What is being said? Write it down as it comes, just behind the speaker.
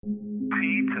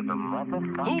P to the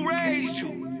motherfucker. Who raised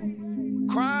you?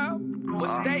 Crime,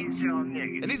 mistakes,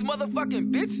 and these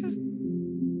motherfucking bitches?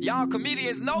 Y'all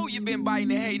comedians know you been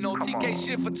biting and hating on TK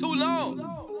shit for too long.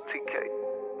 TK,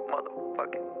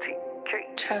 motherfucking TK.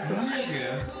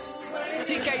 Yeah.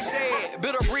 TK said,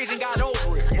 built a bridge and got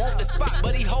over it. Want the spot,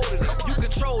 but he holding it. You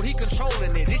controlled, he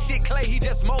controlling it. This shit clay, he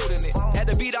just molding it. Had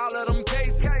to beat all of them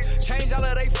cases, change all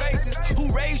of they faces. Who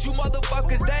raised you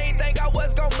motherfuckers? They ain't think I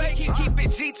was gonna make it. Keep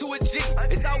it G to a G.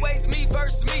 It's always me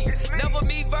versus me. Never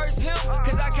me versus him,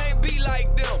 cause I can't be like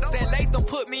them. Said Latham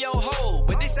put me on hold,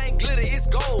 but this ain't glitter, it's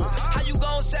gold. How you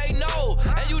gonna say no,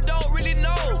 and you don't really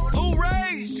know? Who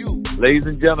raised you? Ladies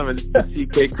and gentlemen, it's the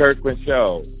TK Kirkland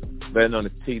Show. Better on the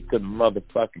T to the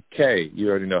motherfucking K. You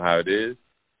already know how it is.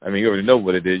 I mean, you already know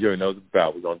what it is. You already know what it's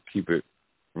about. We're going to keep it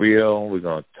real. We're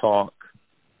going to talk.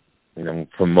 You know,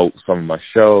 promote some of my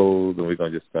shows, and we're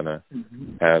just going to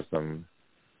have some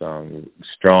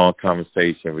strong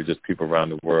conversation with just people around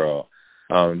the world.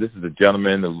 This is a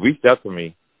gentleman that reached out to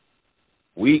me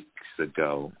weeks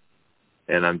ago,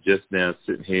 and I'm just now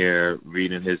sitting here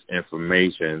reading his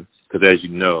information because, as you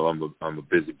know, I'm a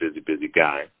busy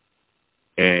guy.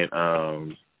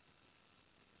 And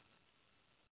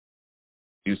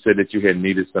you said that you had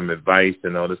needed some advice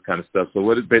and all this kind of stuff. So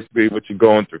what is basically what you're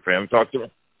going through, fam? Talk to me.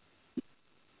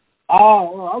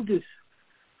 Oh, well, I'm just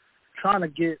trying to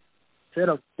get set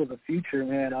up for the future,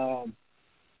 man. I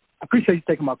appreciate you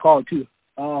taking my call, too.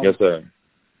 Yes, sir.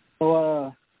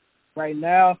 So right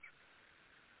now,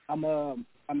 I'm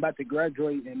about to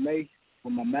graduate in May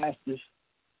with my master's.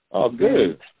 Oh,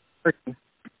 good.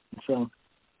 So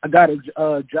I got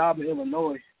a job in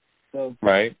Illinois. So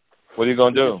right. What are you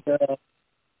gonna do?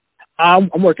 I'm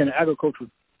working in agriculture.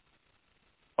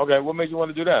 Okay. What made you want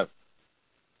to do that?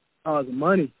 The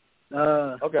money.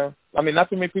 Okay. I mean, not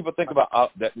too many people think about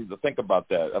that. Think about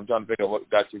that. I'm trying to figure out what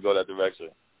got you to go that direction.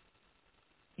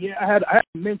 Yeah, I had a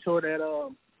mentor that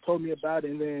told me about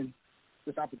it, and then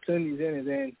this opportunities in it. And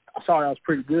then I saw I was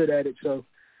pretty good at it, so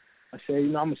I said,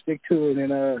 I'm gonna stick to it,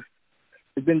 and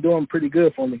it's been doing pretty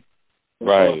good for me.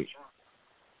 Right.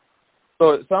 So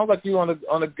it sounds like you're on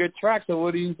a good track. So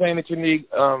what are you saying that you need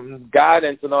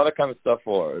guidance and all that kind of stuff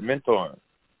for, mentoring?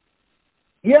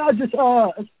 Yeah,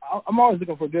 I'm always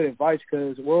looking for good advice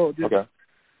because, okay.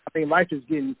 I mean, life is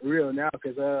getting real now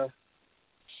because,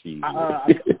 yeah,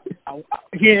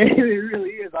 it really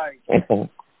is. Like,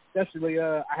 especially,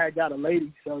 I had got a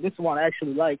lady, so this is one I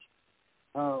actually like.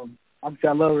 Obviously,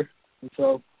 I love her, and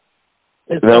so.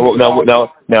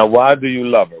 Now, why do you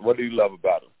love her? What do you love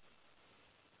about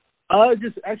her?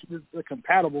 Just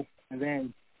compatible, and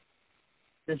then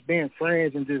just being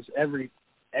friends, and just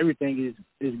everything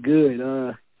is good.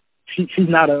 She's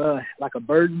not like a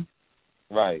burden.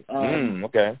 Right.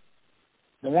 Okay.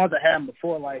 The ones I had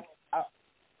before, like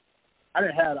I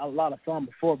didn't have a lot of fun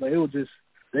before, but they were just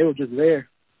there,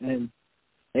 and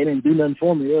they didn't do nothing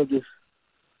for me.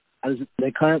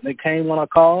 They came when I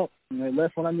called, and they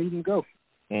left when I needed them to go.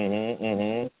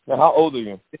 Now, how old are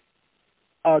you?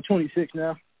 26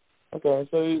 now. Okay,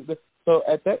 so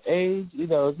at that age,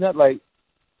 it's not like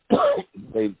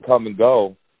they come and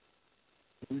go.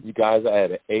 You guys are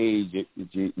at an age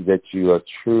that you are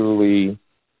truly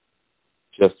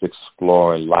just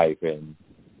exploring life, and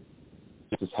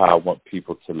this is how I want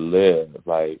people to live.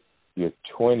 Like, your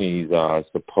 20s are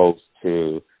supposed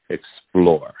to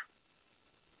explore.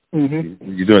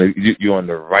 You're on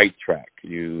the right track.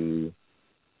 You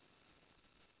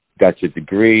got your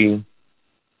degree.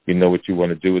 You know what you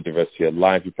want to do with the rest of your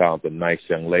life. You found a nice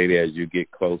young lady as you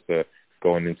get closer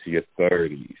going into your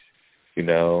 30s,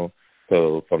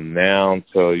 So from now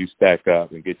until you stack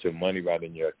up and get your money right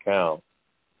in your account,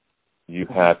 you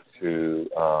have to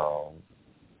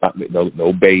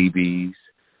no babies,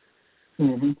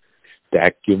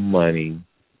 stack your money,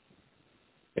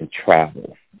 and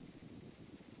travel.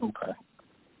 Okay.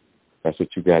 That's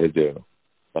what you got to do.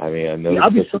 I mean, I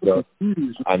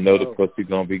know the pussy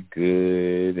gonna be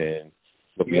good, and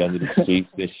you'll be under the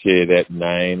sheets and shit at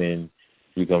night, and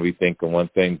you're gonna be thinking one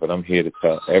thing. But I'm here to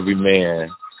tell every man.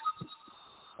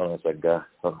 Oh, it's like God.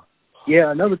 Oh. Yeah,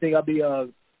 another thing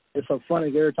it's so funny.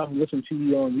 Every time I listen to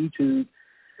you on YouTube,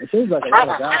 it seems like a lot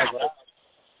of guys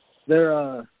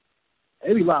they're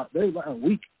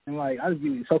weak, and like I just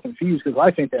get so confused because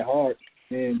life ain't that hard,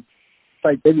 and it's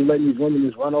like they be letting these women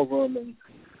just run over them and.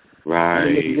 Right.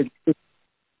 And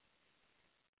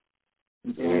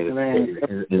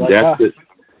that's it.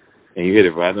 And you hit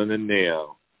it right on the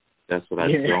nail. That's what I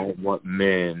don't want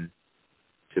men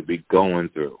to be going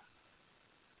through.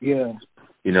 Yeah.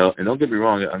 And don't get me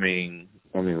wrong. I mean,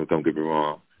 don't get me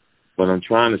wrong. What I'm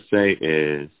trying to say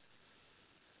is,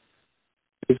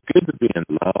 it's good to be in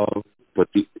love, but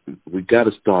we got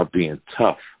to start being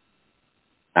tough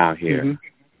out here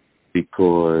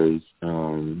because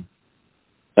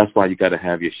that's why you got to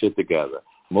have your shit together.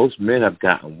 Most men have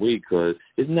gotten weak because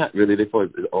it's not really, it's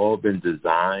all been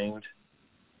designed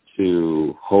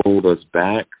to hold us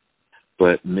back,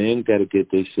 but men got to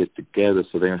get their shit together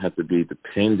so they don't have to be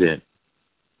dependent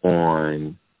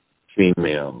on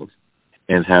females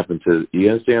and happen to, you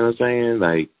understand what I'm saying?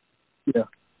 Like, yeah.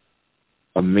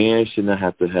 A man should not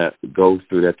have to go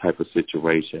through that type of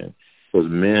situation because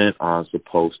men are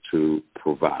supposed to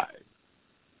provide.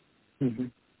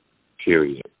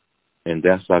 Period. And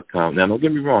that's how come. Now, don't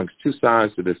get me wrong. There's two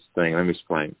sides to this thing. Let me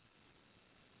explain.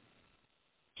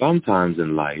 Sometimes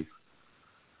in life,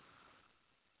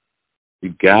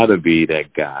 you got to be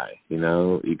that guy, you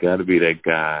know? You got to be that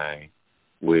guy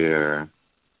where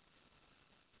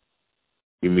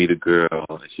you meet a girl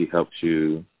and she helps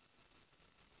you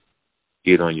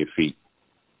get on your feet,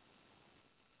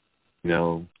 you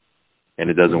know, and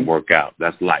it doesn't work out.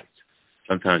 That's life.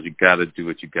 Sometimes you got to do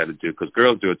what you got to do because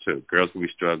girls do it too. Girls will be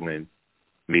struggling,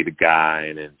 meet a guy,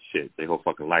 and then shit, their whole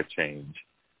fucking life change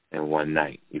in one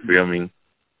night. You feel me?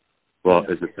 Well,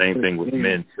 it's the same thing with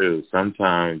men too.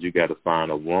 Sometimes you got to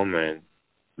find a woman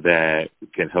that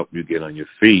can help you get on your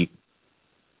feet,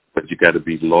 but you got to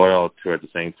be loyal to her at the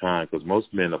same time because most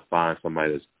men will find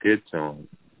somebody that's good to them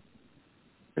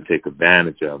and take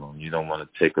advantage of them. You don't want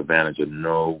to take advantage of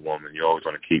no woman. You always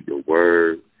want to keep your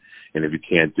word. And if you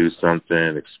can't do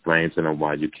something, explain to them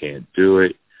why you can't do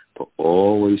it. But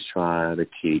always try to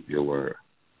keep your word.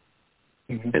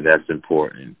 And that's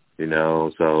important, you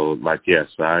know. So, like, yes,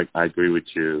 I agree with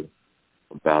you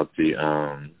about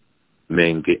the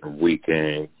men getting weak.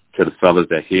 And to the fellas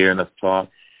that hear us talk,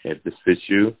 if this fits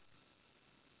you,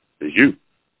 it's you.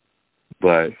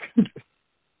 But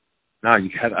no,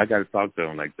 I got to talk to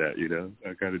them like that, you know.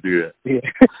 I got to do that.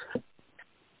 Yeah.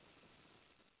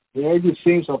 Yeah, it just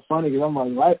seems so funny because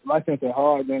I'm like, life ain't that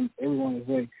hard. Then everyone is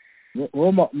like,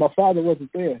 well, my father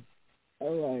wasn't there. I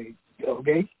was like,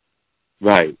 okay.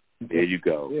 Right. There you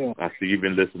go. Yeah. I see you've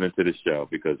been listening to the show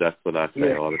because that's what I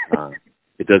say all the time.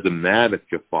 It doesn't matter if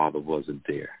your father wasn't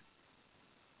there.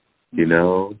 You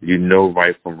know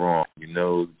right from wrong. You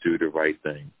know do the right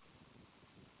thing.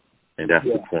 And that's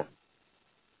the point.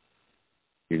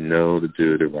 You know to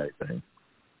do the right thing.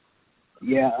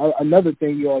 Yeah, another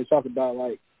thing you always talk about,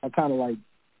 like, I kind of, like,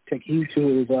 take heed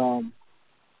to is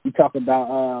you talk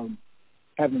about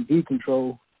having D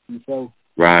control. And so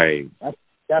right.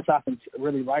 That's how I can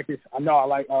really like it. I know I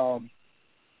like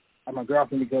my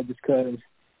girlfriend because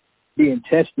being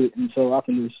tested, and so I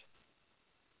can just,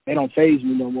 they don't faze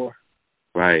me no more.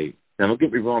 Right. Now, don't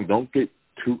get me wrong. Don't get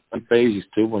too unfazed. You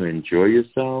still want to enjoy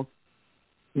yourself.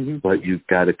 But you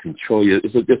got to control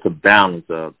it's just a balance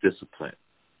of discipline.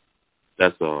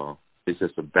 That's all. It's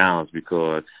just a balance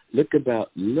because look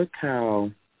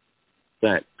how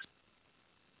sex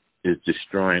is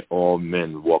destroying all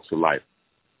men walks of life.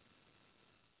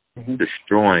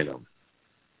 Destroying them.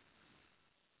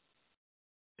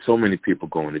 So many people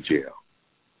going to jail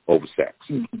over sex.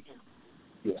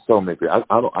 Yeah. So many people.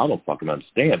 I don't fucking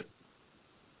understand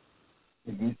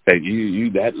it. That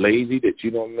you that lazy that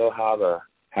you don't know how to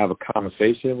have a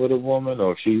conversation with a woman,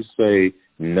 or if she say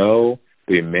no,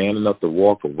 be man enough to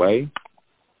walk away.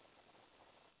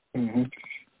 You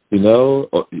know,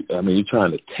 or, I mean, you're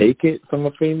trying to take it from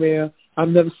a female. I've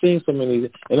never seen so many.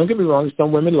 And don't get me wrong,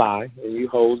 some women lie, and you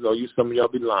hoes know some of y'all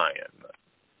be lying.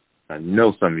 I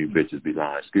know some of you bitches be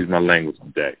lying. Excuse my language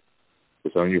today,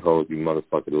 but some of you hoes be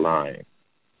motherfucking lying.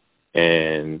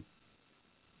 And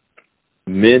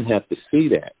men have to see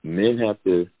that. Men have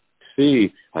to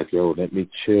see, like, yo, let me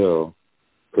chill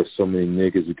because so many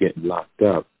niggas are getting locked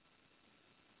up.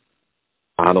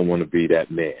 I don't want to be that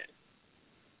man.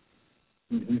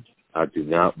 I do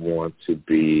not want to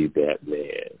be that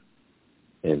man.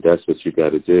 And that's what you got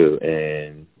to do.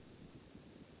 And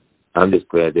I'm just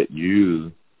glad that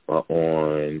you are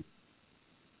on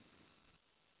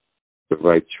the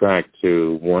right track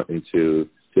to wanting to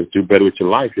do better with your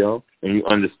life, yo. And you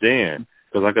understand.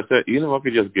 Because like I said, even if I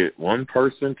could just get one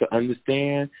person to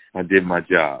understand, I did my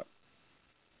job.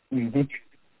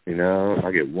 You know,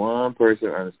 I get one person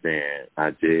to understand,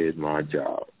 I did my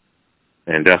job.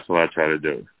 And that's what I try to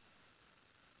do.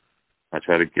 I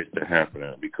try to get that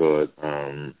happening because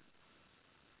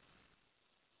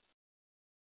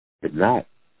if not,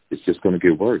 it's just going to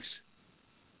get worse.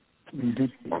 I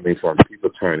mean, from people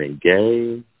turning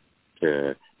gay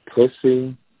to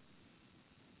pussy,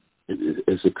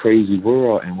 it's a crazy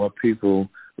world. And what a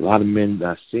lot of men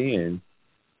are seeing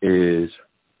is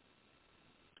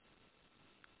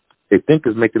they think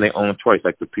is making their own choice,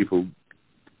 like the people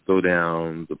go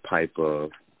down the pipe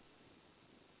of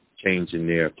changing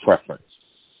their preference.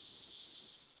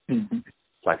 Mm-hmm.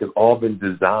 Like it's all been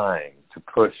designed to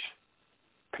push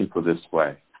people this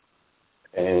way.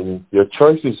 And your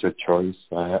choice is your choice.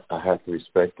 I have to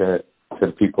respect that. To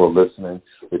the people listening,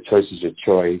 your choice is your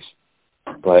choice.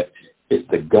 But it's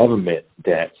the government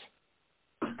that's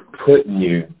putting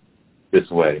you this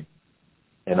way.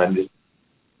 And I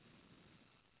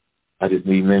just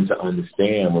need men to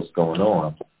understand what's going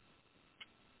on.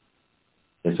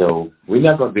 And so we're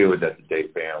not going to deal with that today,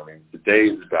 family. Today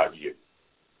is about you.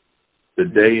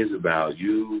 Today is about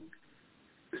you.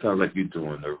 It sounds like you're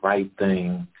doing the right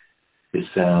thing. It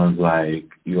sounds like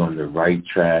you're on the right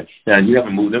track. Now, you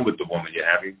haven't moved in with the woman yet,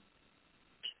 have you?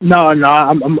 No,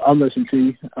 I'm listening to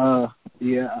you.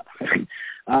 Yeah,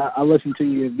 I listen to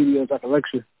your videos like a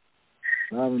lecture.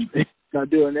 I'm not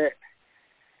doing that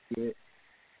yet.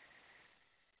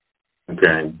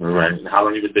 Okay, all right. How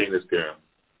long have you been dating this girl?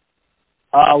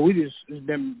 It's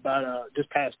been about just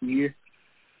past a year.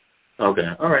 Okay,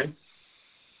 all right.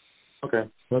 Okay,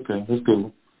 that's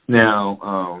cool.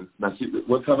 Now,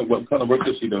 what kind of work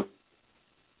does she do?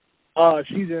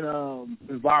 She's in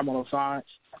environmental science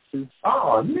too.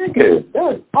 Oh, nigga,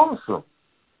 that's awesome.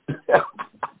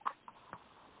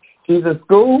 She's in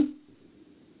school?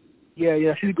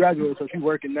 Yeah, she's graduated, so she's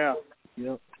working now.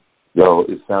 Yep. Yo,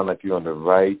 it sounds like you're on the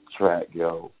right track,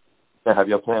 yo. Now, have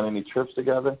y'all planned any trips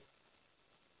together?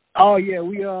 Oh yeah,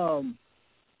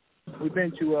 we've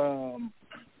been to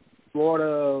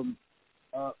Florida.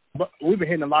 But we've been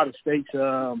hitting a lot of states.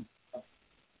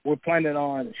 We're planning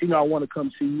on. She know I want to come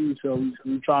see you, so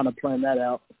we're trying to plan that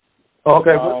out.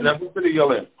 Okay, now what city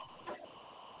y'all in?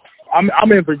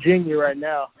 I'm in Virginia right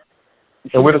now.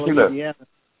 And where does she live?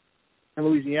 In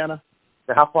Louisiana.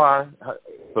 And how far?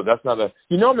 So that's not a.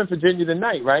 You know I'm in Virginia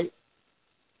tonight, right?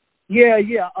 Yeah.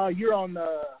 You're on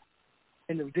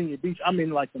in the Virginia Beach. I'm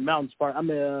in like the mountains part. I'm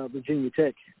in Virginia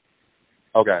Tech.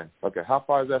 Okay. How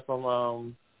far is that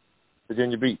from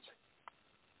Virginia Beach?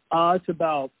 It's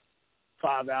about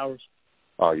 5 hours.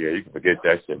 Oh, yeah, you can forget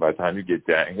that shit. By the time you get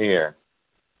down here,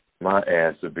 my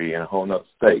ass would be in a whole nother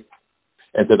state.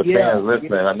 And to the fans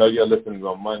listening, I know you're listening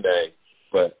on Monday,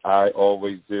 but I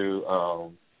always do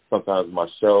sometimes my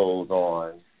shows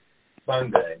on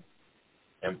Sunday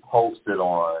and post it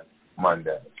on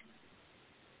Monday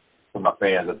for my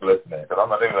fans that's listening. Because I'm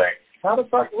not even like, how the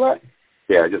fuck what?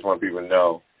 Yeah, I just want people to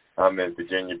know I'm in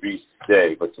Virginia Beach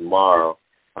today, but tomorrow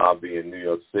I'll be in New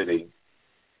York City,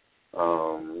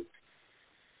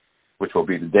 which will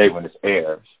be the day when this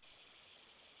airs,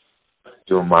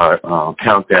 doing my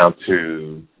countdown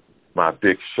to my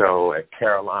big show at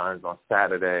Caroline's on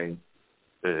Saturday,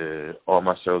 all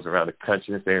my shows around the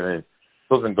country. I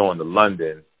wasn't going to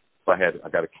London, so I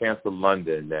got to cancel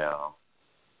London now,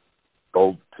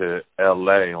 go to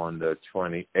L.A. on the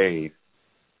 28th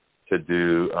to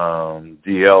do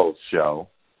DL's show,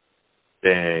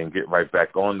 then get right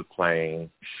back on the plane,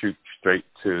 shoot straight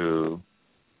to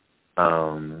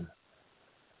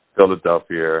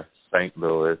Philadelphia, St.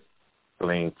 Louis,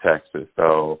 Saline, Texas.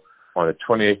 So on the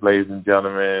 28th, ladies and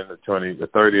gentlemen, the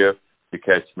 30th, you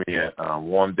catch me at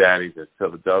Warm Daddy's in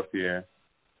Philadelphia.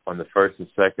 On the 1st and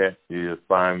 2nd, you'll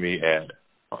find me at,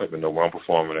 I don't even know where I'm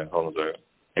performing at. Hold on a second.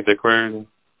 Ain't that crazy?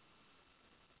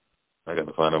 I got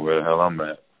to find out where the hell I'm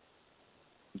at.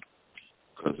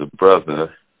 Because the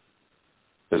brother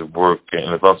is working.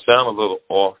 And if I sound a little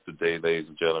off today, ladies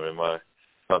and gentlemen, I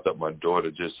thought my daughter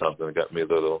did something that got me a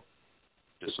little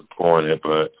disappointed,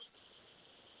 but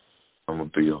I'm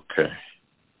going to be okay.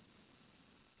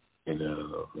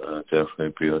 I'll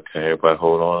definitely be okay. Everybody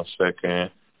hold on a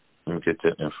second. Let me get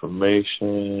that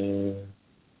information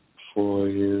for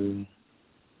you.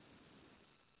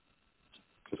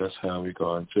 Because that's how we're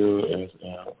going to do it.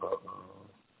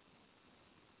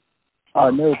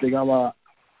 Another thing,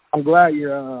 I'm glad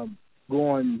you're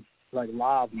going like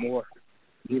live more,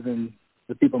 giving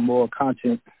the people more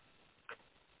content.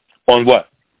 On what?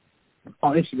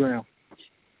 On Instagram.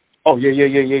 Oh yeah.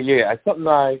 It's something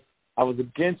I was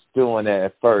against doing that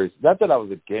at first. Not that I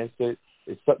was against it.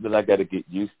 It's something I got to get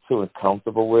used to and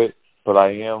comfortable with. But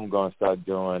I am going to start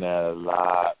doing that a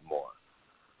lot more.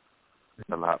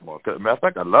 Matter of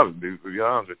fact, I love it, dude. To be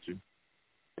honest with you.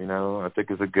 I think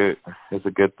it's a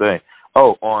good thing.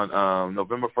 Oh, on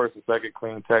November 1st and 2nd,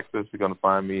 Clean, Texas, you're going to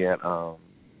find me at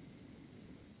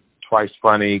Twice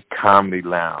Funny Comedy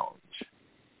Lounge.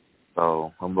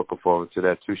 So I'm looking forward to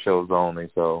that. 2 shows only.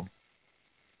 So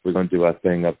we're going to do our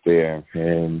thing up there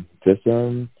and just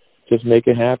make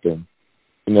it happen.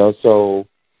 So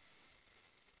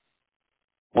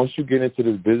once you get into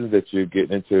this business that you're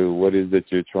getting into, what is it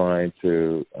you're trying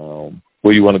to,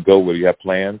 where you want to go? Where you have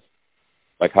plans?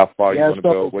 Like how far you want to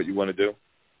go? What you want to do?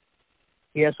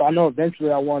 Yeah, so I know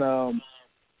eventually I want to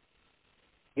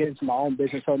get into my own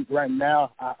business. So right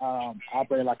now I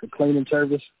operate like a cleaning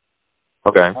service.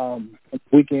 Okay.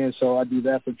 Weekends, so I do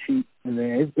that for cheap, and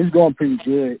then it's going pretty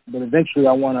good. But eventually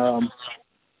I want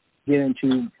to get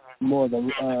into more of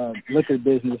the liquor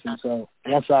business, and so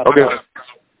once I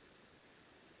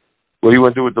what do you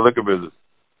want to do with the liquor business?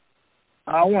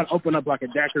 I want to open up like a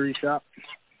daiquiri shop.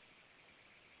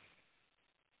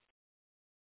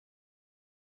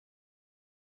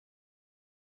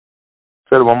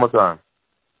 Say it one more time.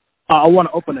 I want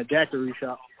to open a daiquiri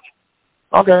shop.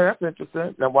 Okay, that's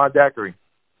interesting. Now, why daiquiri?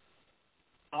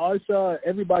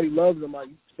 Everybody loves them, like,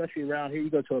 especially around here. You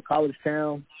go to a college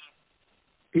town,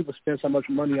 people spend so much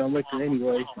money on liquor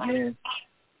anyway, and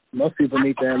most people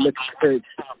need that liquor credit.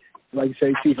 Like you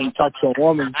say, see them talk to a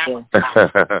woman, so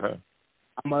I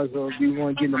might as well be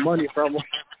one getting the money from them.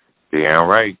 Yeah,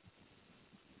 right.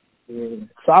 Yeah.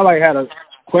 So I had a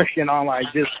question on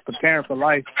just preparing for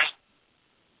life.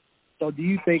 So do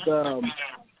you think I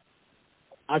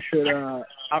should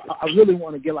I really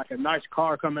want to get a nice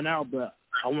car coming out, but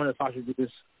I wonder if I should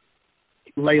just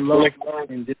lay low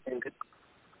and just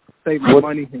save my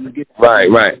money and get right.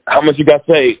 How much you got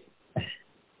saved?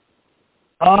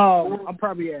 I'm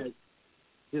probably at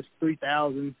just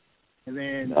 $3,000, and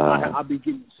then I'll be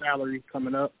getting a salary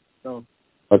coming up. So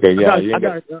okay, yeah, I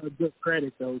got good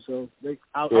credit though, so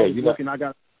I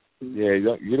got. Yeah,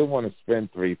 you don't want to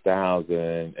spend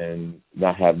 $3,000 and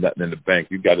not have nothing in the bank.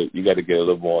 You got to get a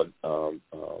little more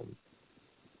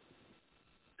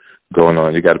going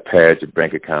on. You got to pad your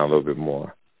bank account a little bit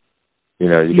more. You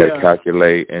got to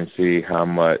calculate and see how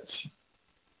much.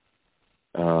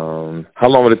 How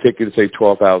long would it take you to save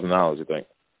 $12,000? You think?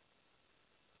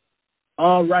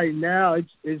 Right now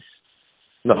it's.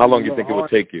 No, how long do you think it would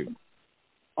take you?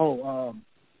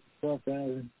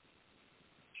 12,000.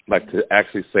 Like to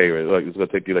actually save it, it's gonna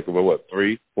take you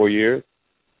 3-4 years?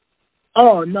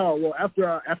 Oh no! Well,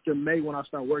 after May when I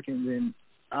start working, then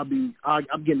I'm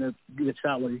getting a good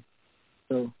salary.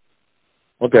 So.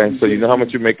 Okay, so you know how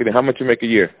much you make it? How much you make a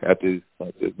year after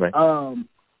this May?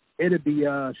 It'd be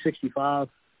 65.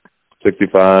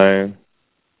 65.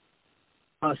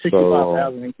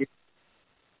 65,000.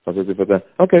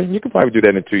 Okay, you can probably do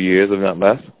that in 2 years, if not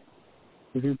less.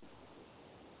 Mm-hmm.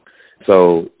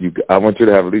 So I want you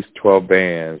to have at least 12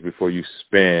 bands before you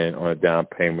spend on a down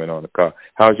payment on the car.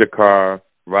 How's your car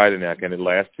riding now? Can it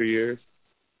last 2 years?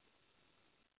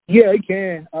 Yeah, it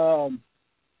can.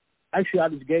 Actually,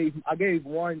 I gave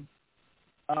one.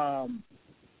 I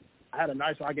had a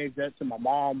nice one. I gave that to my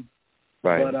mom.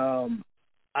 Right. But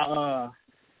I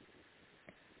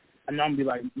know I'm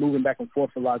gonna be moving back and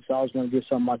forth a lot, so I was gonna get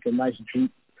something like a nice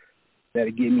Jeep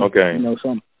that'd give me,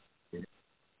 something.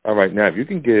 All right, now if you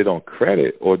can get it on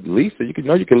credit or lease it, you can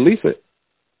lease it.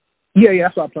 Yeah,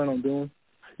 that's what I plan on doing.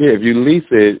 Yeah, if you lease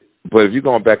it, but if you're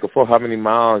going back and forth, how many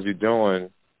miles you doing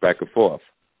back and forth?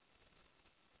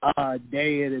 A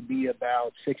day, it'd be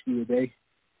about 60 a day,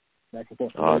 back and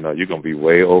forth. Oh no, you're gonna be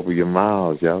way over your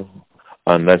miles, yo.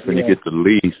 Unless when you get the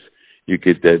lease, you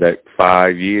get that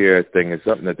 5-year thing is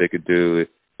something that they could do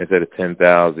instead of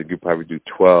 10,000, you could probably do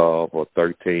 12 or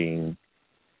 13,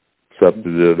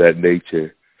 something of that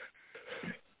nature.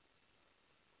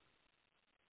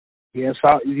 Yeah,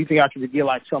 so do you think I should get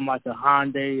something like a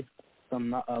Hyundai,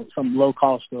 some low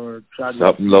cost, or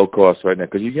something low cost right now?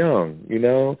 Because you're young, if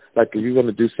you're going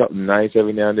to do something nice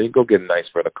every now and then, go get a nice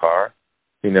rental car,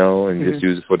 and just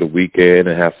use it for the weekend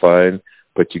and have fun.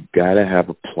 But you got to have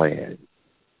a plan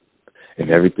in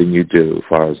everything you do, as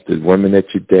far as the women that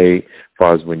you date, as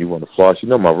far as when you want to floss. You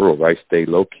know my rule, right? Stay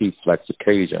low key, flex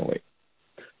occasionally.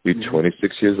 You're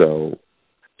 26 years old.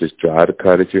 Just drive the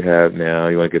car that you have now.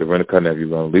 You want to get a rental car now. If you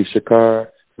want to lease your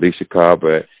car,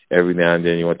 but every now and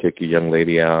then you want to take your young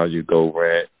lady out. You go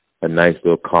rent a nice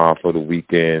little car for the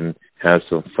weekend, have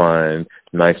some fun,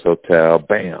 nice hotel,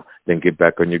 bam. Then get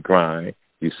back on your grind.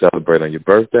 You celebrate on your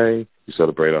birthday. You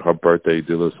celebrate on her birthday. You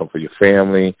do a little something for your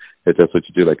family. If that's what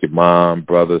you do, like your mom,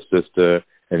 brother, sister,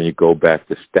 and then you go back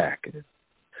to stacking.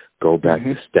 Go back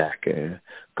to stacking.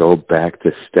 Go back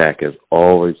to stacking. It's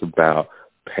always about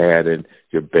padding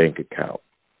your bank account.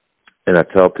 And I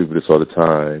tell people this all the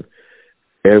time.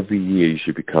 Every year you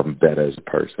should become better as a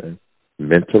person.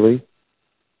 Mentally,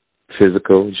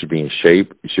 physical, you should be in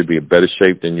shape. You should be in better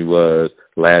shape than you was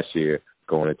last year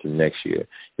going into next year.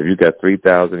 If you got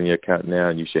 $3,000 in your account now,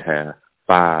 you should have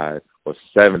 $5,000 or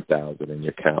 $7,000 in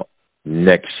your account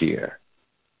next year.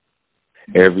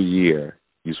 Every year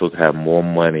you're supposed to have more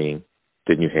money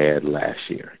than you had last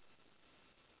year.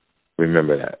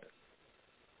 Remember that.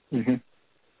 Mm-hmm.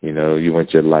 You know, you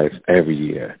want your life every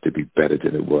year to be better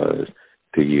than it was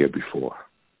the year before.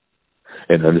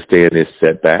 And understand there's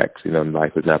setbacks. You know,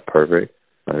 life is not perfect.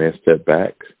 There's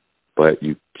setbacks. But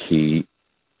you keep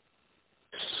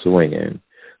swinging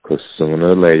because sooner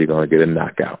or later you're going to get a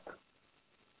knockout.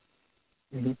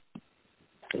 Mm-hmm.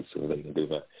 So you can do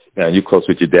that. Now, you close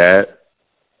with your dad?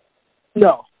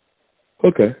 No.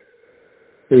 Okay.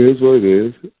 It is what it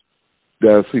is.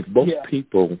 Now, see, most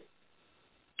people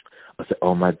say,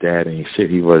 oh, my dad ain't shit.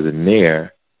 He wasn't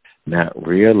there, not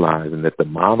realizing that the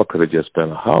mama could have just been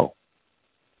a hoe.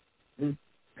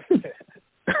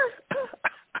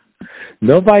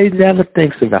 Nobody never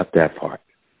thinks about that part.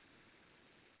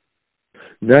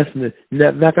 Matter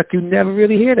of fact, you never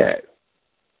really hear that.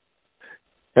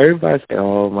 Everybody say,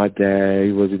 oh, my dad,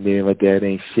 he wasn't there, my dad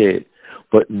ain't shit.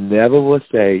 But never will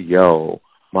say, yo,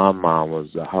 my mom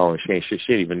was a hoe and she ain't shit.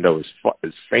 She didn't even know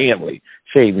his family.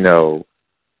 She didn't know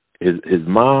his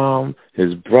mom,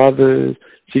 his brothers.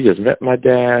 She just met my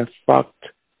dad, fucked,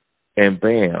 and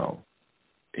bam,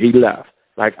 he left.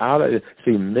 Like,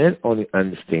 see, men only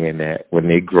understand that when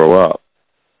they grow up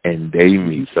and they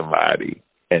meet somebody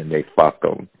and they fuck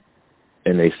them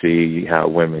and they see how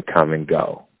women come and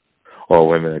go or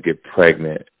women get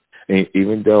pregnant. And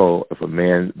even though if a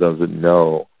man doesn't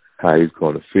know how he's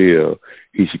going to feel,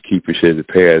 he should keep his shit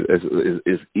prepared.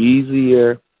 It's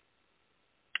easier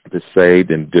to say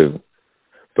than do.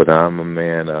 But I'm a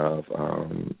man of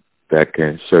that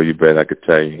can show you better, I could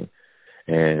tell you.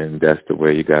 And that's the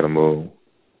way you got to move.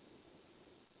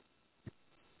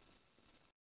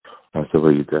 That's the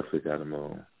way you definitely got to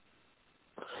move.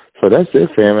 So that's it,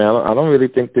 family. I don't really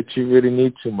think that you really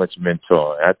need too much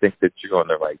mentoring. I think that you're on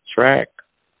the right track.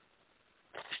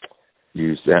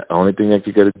 The only thing that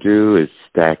you got to do is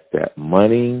stack that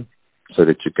money so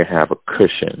that you can have a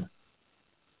cushion.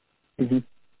 Mm-hmm.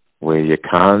 Where your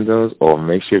condos, or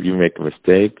make sure if you make a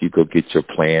mistake, you go get your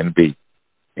plan B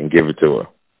and give it to her.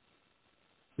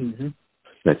 Mm-hmm.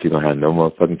 That you don't have no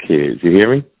motherfucking kids. You hear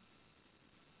me?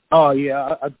 Oh,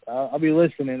 yeah. I'll be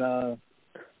listening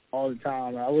all the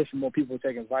time. I wish more people would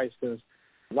take advice because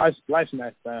life's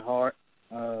not that hard.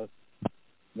 Then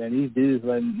these dudes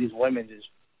letting these women just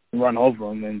run over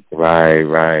them. And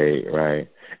Right.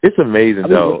 It's amazing,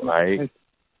 though, right?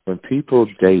 When people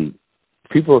date,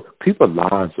 People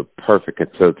lives are perfect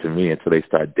until they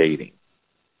start dating.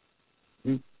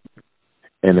 Mm-hmm.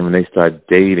 And then when they start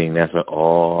dating, that's when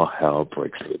all hell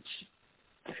breaks loose.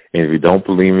 And if you don't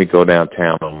believe me, go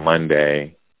downtown on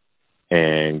Monday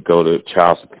and go to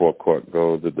child support court,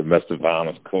 go to domestic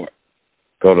violence court,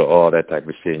 go to all that type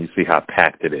of shit, and you see how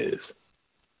packed it is.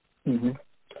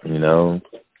 Mm-hmm. You know?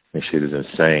 That shit is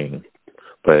insane.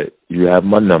 But you have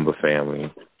my number,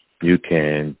 family. You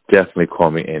can definitely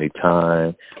call me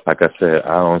anytime. Like I said,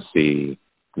 I don't see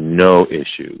no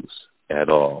issues at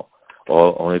all.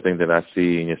 Only thing that I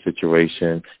see in your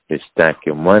situation is stack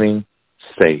your money,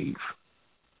 save.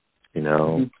 You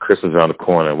know, mm-hmm. Christmas around the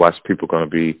corner. Watch people going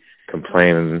to be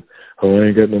complaining, oh, I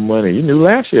ain't got no money. You knew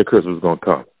last year Christmas was going to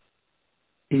come.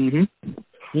 Mm-hmm.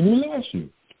 You knew last year.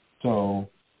 So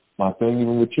my thing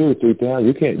even with you, $3,000,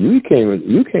 you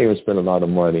can't even spend a lot of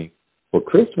money for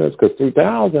Christmas, because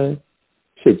 $3,000,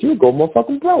 shit, you'll go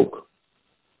motherfucking broke.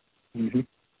 Mm-hmm.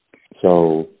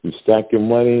 So you stack your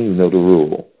money, you know the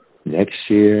rule. Next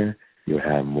year, you'll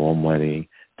have more money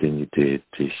than you did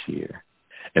this year.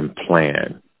 And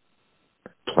plan.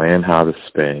 Plan how to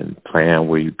spend. Plan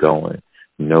where you're going.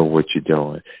 Know what you're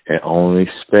doing. And only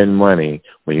spend money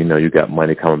when you know you got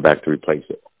money coming back to replace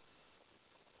it.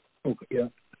 Okay, yeah.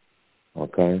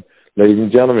 Okay? Ladies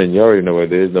and gentlemen, you already know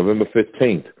what it is. November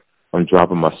 15th. I'm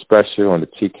dropping my special on the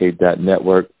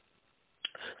TK.network.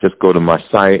 Just go to my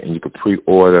site and you can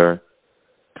pre-order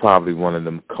probably one of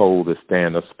them coldest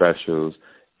stand-up specials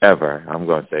ever. I'm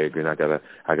going to say it again. I got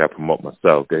to promote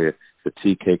myself. It's the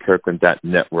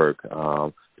TKKirkland.network.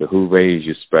 The Who Raised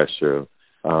You special.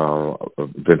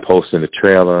 I've been posting the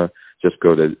trailer. Just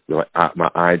go to my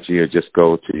IG or just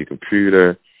go to your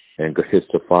computer and go hit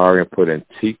Safari and put in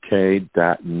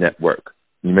TK.network.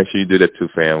 You make sure you do that too,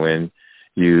 family.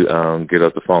 You get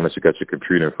off the phone that you got your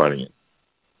computer in front of you.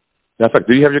 Matter of fact,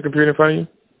 do you have your computer in front of you?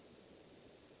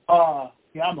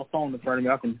 Yeah, I have my phone in front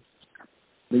of me.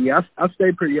 But yeah, I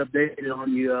stay pretty updated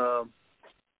on you.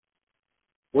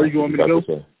 Where do you want me to go?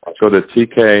 Go to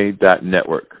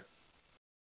TK.network.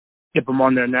 Yep, I'm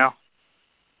on there now.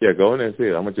 Yeah, go in there and see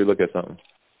it. I want you to look at something.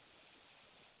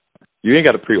 You ain't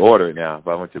got to pre-order it now,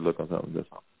 but I want you to look on something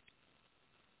different.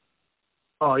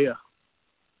 Oh, yeah.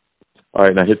 All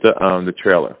right, now hit the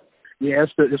trailer. Yeah,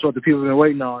 that's what the people have been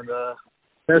waiting on.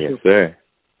 Yes, sir.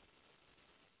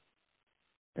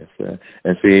 Yes, sir.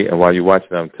 And see, and while you're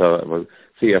watching, I'm telling. Well,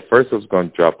 see, at first it was going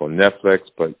to drop on Netflix,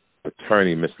 but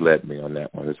attorney misled me on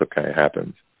that one. It's okay, it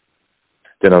happens.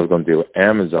 Then I was going to deal with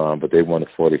Amazon, but they wanted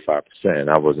 45%, and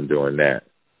I wasn't doing that.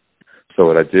 So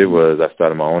what I did was I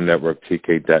started my own network,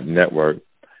 TK.network,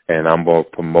 and I'm going to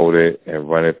promote it and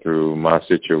run it through my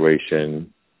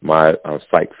situation, my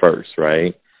site first,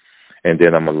 right? And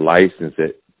then I'm going to license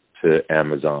it to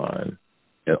Amazon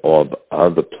and all the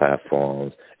other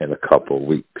platforms in a couple of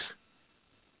weeks.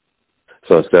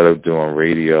 So instead of doing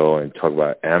radio and talk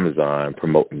about Amazon,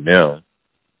 promoting them,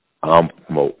 I'm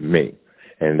promoting me.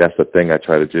 And that's the thing I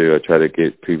try to do. I try to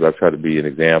get people, I try to be an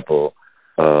example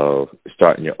of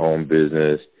starting your own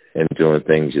business and doing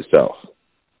things yourself.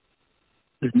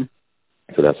 Mm-hmm.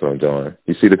 So that's what I'm doing.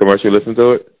 You see the commercial, listen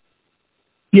to it?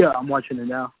 Yeah, I'm watching it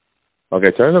now. Okay,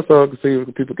 turn it up so see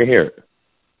people can hear it.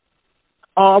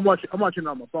 Oh, I'm watching it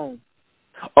on my phone.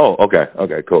 Oh,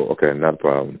 okay, cool. Okay, not a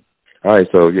problem. All right,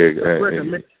 so yeah. I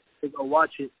recommend to go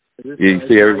watch it. You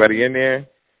see everybody in there?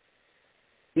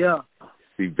 Yeah.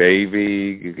 See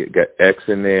Baby, you got X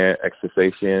in there,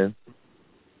 Xstation.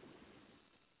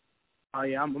 Oh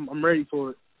yeah, I'm ready for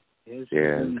it. It's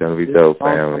gonna be dope,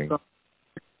 family.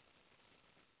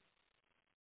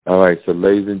 All right, so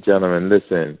ladies and gentlemen,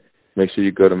 listen. Make sure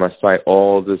you go to my site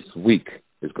all this week.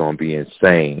 It's gonna be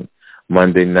insane.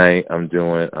 Monday night, I'm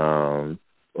doing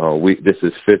this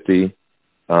is 50,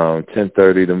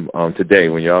 10:30 today.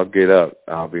 When y'all get up,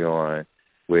 I'll be on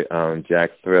with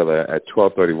Jack Thriller at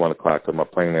 12:30, 1 o'clock. So my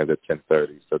plane is at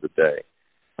 10:30. So today,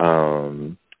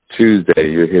 Tuesday,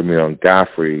 you'll hear me on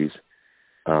Godfrey's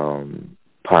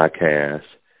podcast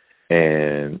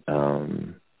and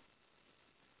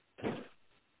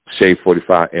Shade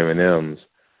 45 Eminem's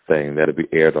thing that'll be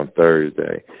aired on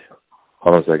Thursday.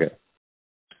 Hold on a second.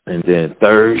 And then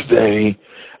Thursday,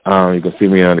 you can see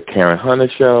me on the Karen Hunter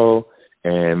Show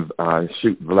and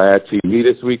shoot Vlad TV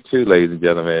this week too, ladies and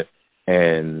gentlemen.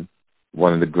 And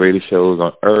one of the greatest shows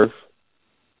on earth,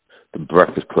 The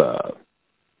Breakfast Club.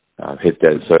 Hit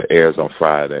that, so it airs on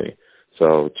Friday.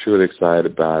 So truly excited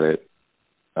about it.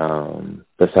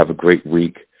 Let's have a great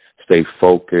week. Stay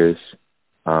focused.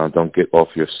 Don't get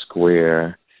off your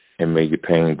square, and may your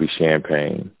pain be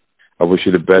champagne. I wish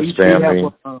you the best, family.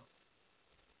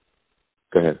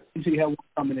 Go ahead. You see you have one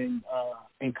coming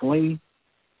in Killeen?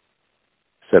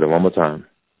 Say it one more time.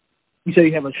 You say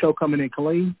you have a show coming in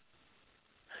Killeen?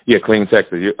 Yeah, Killeen,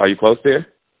 Texas. Are you close there?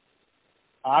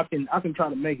 I can try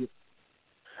to make it.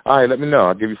 All right, let me know.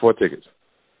 I'll give you 4 tickets.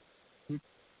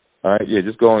 All right, yeah,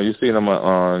 just go on. You see them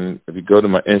on, if you go to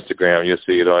my Instagram, you'll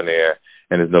see it on there.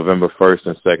 And it's November 1st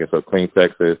and 2nd. So Killeen,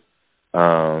 Texas,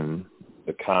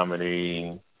 the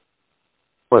comedy,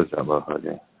 what is that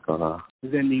motherfucker going on?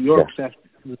 It's in New York,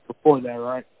 before that,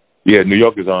 right? Yeah, New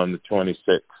York is on the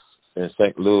 26th. And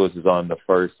St. Louis is on the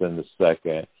 1st and the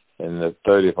 2nd. And the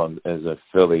 30th is in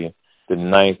Philly. The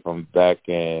 9th, I'm back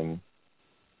in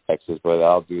Texas, but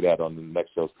I'll do that on the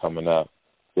next shows coming up.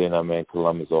 Then I'm in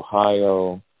Columbus,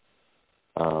 Ohio,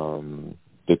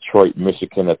 Detroit,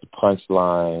 Michigan at the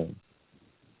Punchline.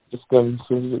 It's going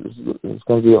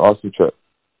to be an awesome trip.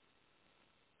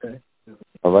 Okay.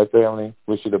 All right, family.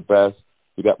 Wish you the best.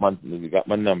 You got my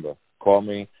number. Call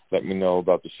me. Let me know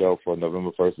about the show for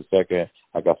November 1st and 2nd.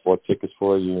 I got 4 tickets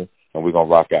for you, and we're going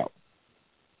to rock out.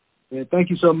 Yeah, thank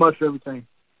you so much for everything.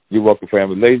 You're welcome,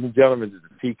 family. Ladies and gentlemen, this is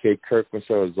the TK Kirkland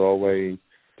Show, as always.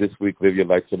 This week, live your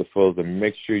life to the fullest, and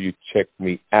make sure you check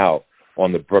me out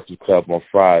on the Breakfast Club on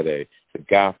Friday, the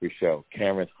Godfrey Show,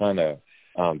 Karen Hunter,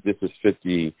 This is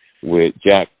 50 with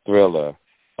Jack Thriller,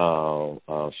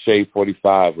 Shade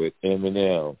 45 with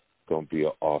Eminem. Going to be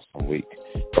an awesome week.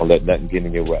 Don't let nothing get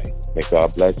in your way. May God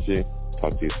bless you.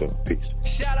 Talk to you soon. Peace.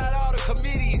 Shout out all the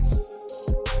comedians.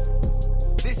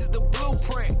 This is the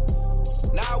blueprint.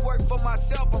 Now I work for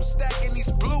myself. I'm stacking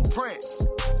these blueprints.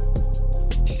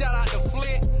 Shout out to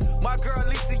Flint, my girl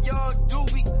Lisa Young,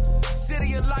 Doobie,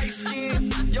 City and Light Skin.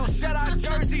 Yo, shout out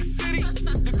Jersey City,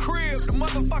 the crib, the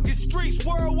motherfucking streets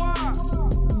worldwide.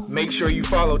 Make sure you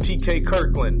follow TK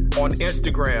Kirkland on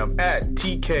Instagram at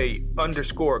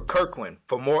TK_Kirkland.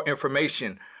 For more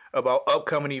information about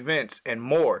upcoming events and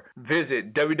more,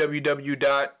 visit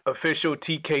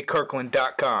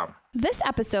www.officialtkkirkland.com. This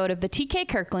episode of the TK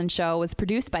Kirkland Show was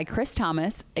produced by Chris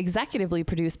Thomas, executively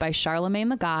produced by Charlemagne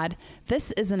the God.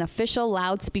 This is an official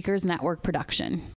Loudspeakers Network production.